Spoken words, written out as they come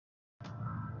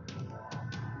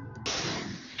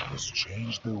has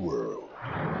changed the world.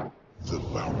 The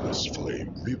boundless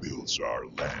flame rebuilds our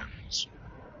lands.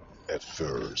 At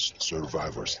first,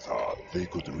 survivors thought they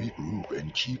could regroup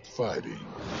and keep fighting.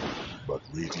 But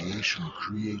radiation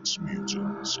creates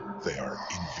mutants. They are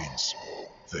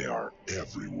invincible. They are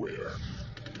everywhere.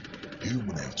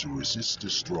 Humans have to resist the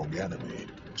strong enemy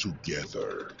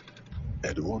together.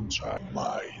 At one time,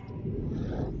 might.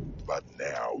 But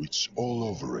now it's all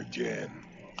over again.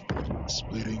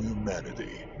 Splitting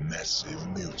humanity, massive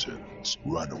mutants,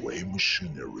 runaway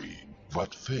machinery.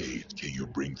 What fate can you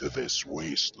bring to this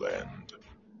wasteland?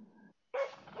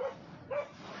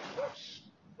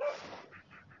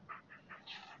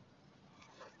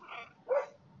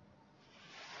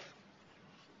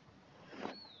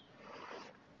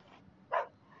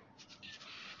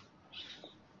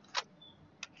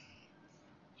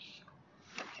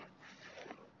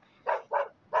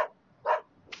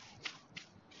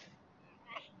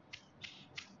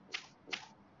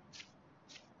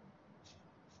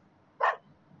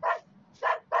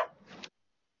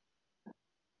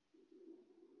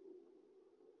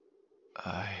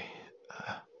 I...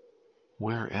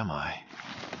 where am I?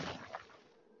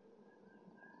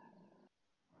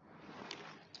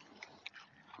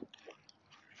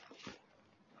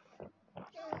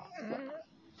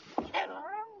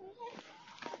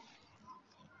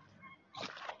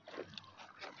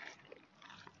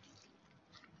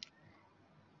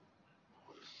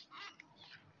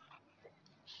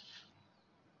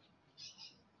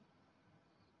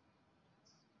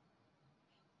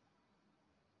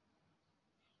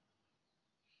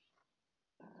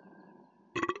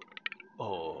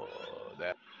 Oh,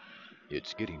 that...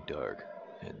 It's getting dark,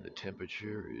 and the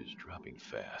temperature is dropping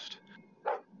fast.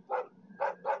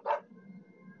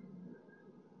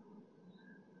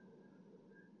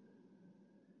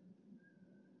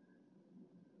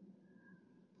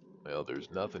 Well, there's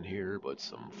nothing here but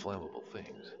some flammable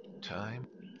things. Time?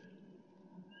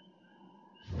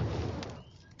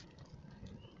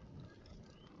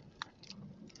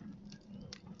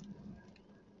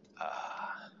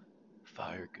 Ah,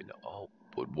 fire can all...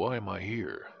 But why am I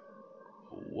here?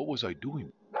 What was I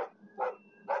doing?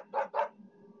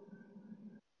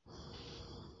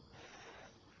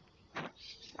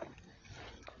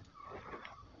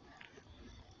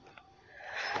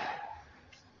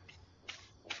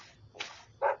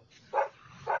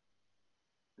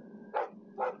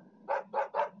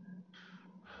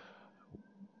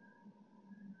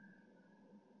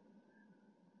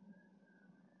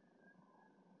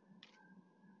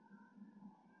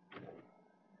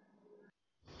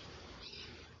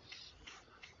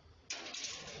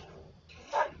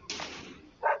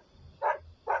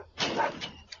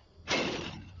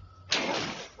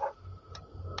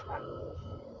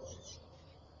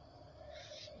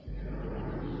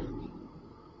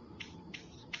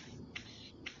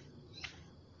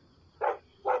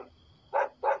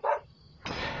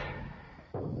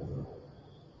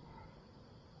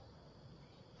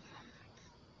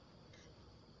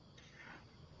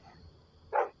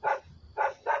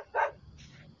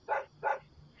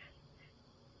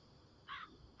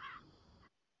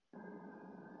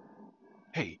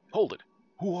 Hey, hold it!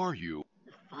 Who are you?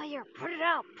 The fire! Put it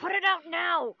out! Put it out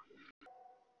now!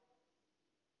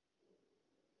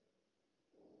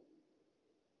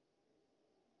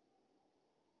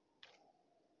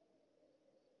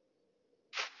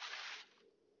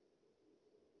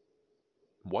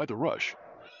 Why the rush?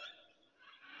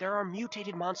 There are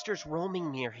mutated monsters roaming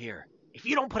near here. If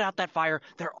you don't put out that fire,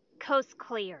 they're... Coast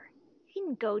clear. You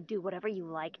can go do whatever you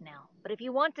like now. But if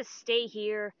you want to stay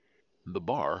here... The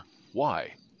bar?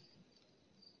 Why?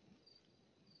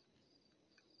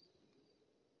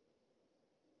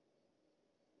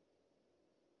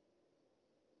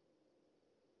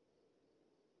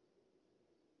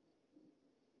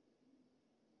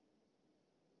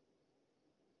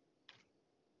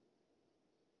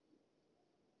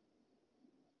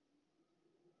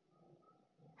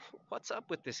 What's up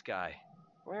with this guy?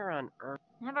 Where on earth?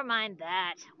 Never mind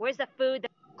that. Where's the food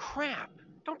that... Crap!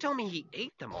 Don't tell me he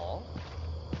ate them all.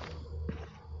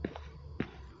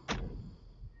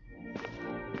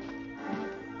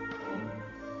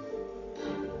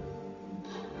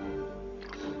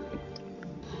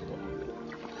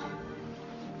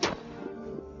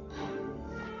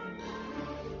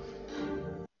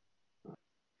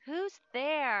 Who's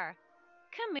there?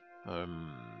 Come here.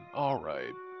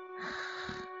 Alright.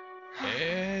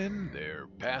 And they're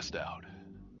passed out.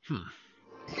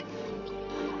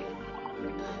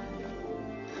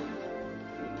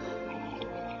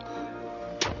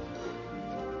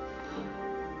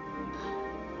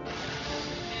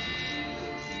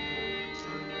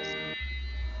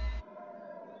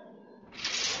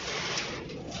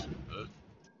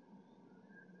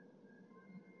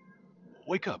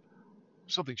 Wake up.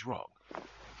 Something's wrong.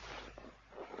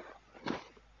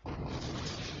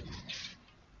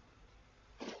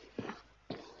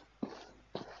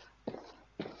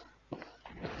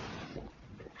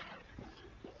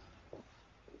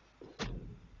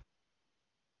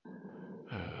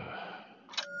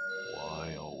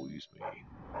 Why always me?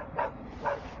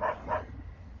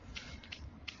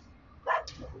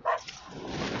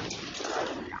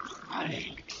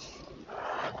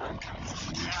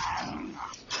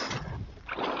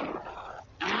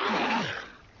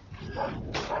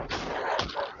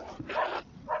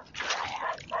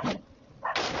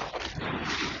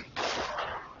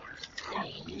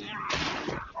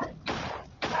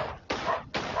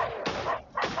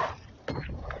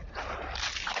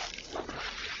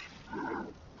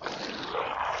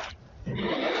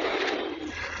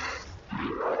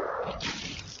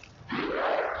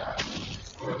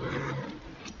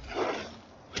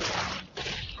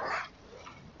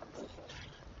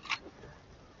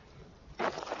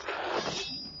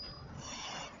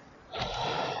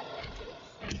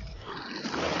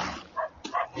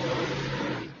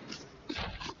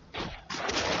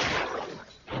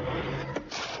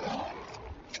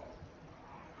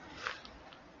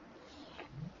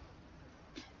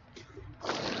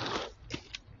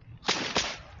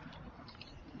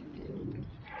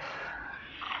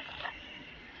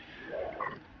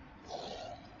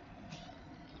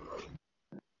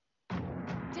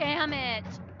 Damn it!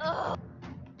 Ugh.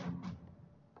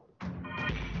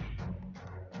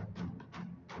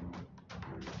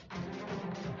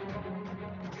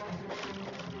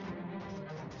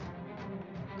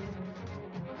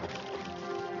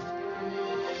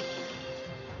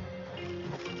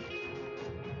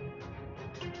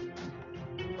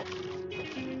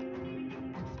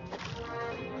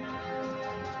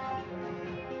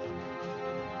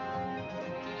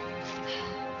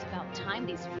 It's about time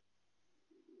these.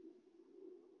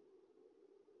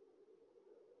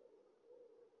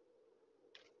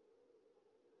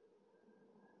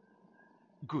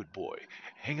 Good boy.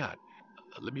 Hang on.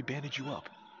 Let me bandage you up.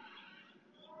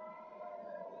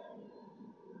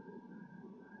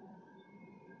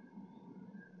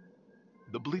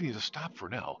 The bleeding has stopped for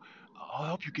now. I'll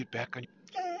help you get back on.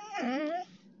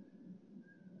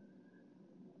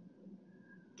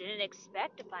 Didn't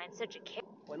expect to find such a kid.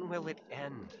 When will it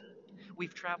end?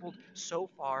 We've traveled so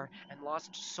far and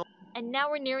lost so. And now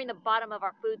we're nearing the bottom of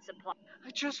our food supply.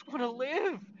 I just want to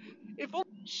live. If only.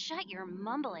 Shut your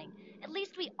mumbling. At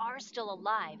least we are still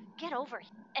alive. Get over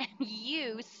here. And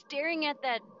you staring at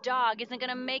that dog isn't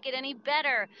gonna make it any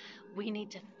better. We need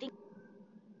to think.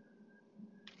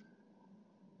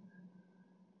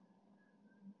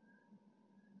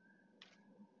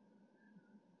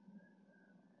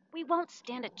 We won't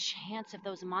stand a chance if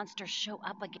those monsters show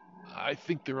up again. I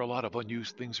think there are a lot of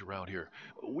unused things around here.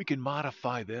 We can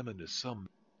modify them into some.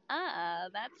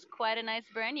 That's quite a nice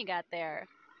brain you got there.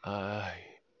 I.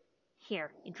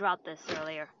 Here, you dropped this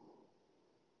earlier.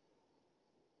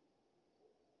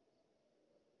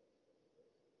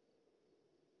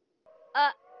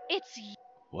 It's.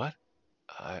 What?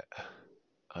 I.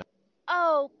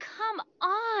 Oh, come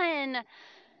on!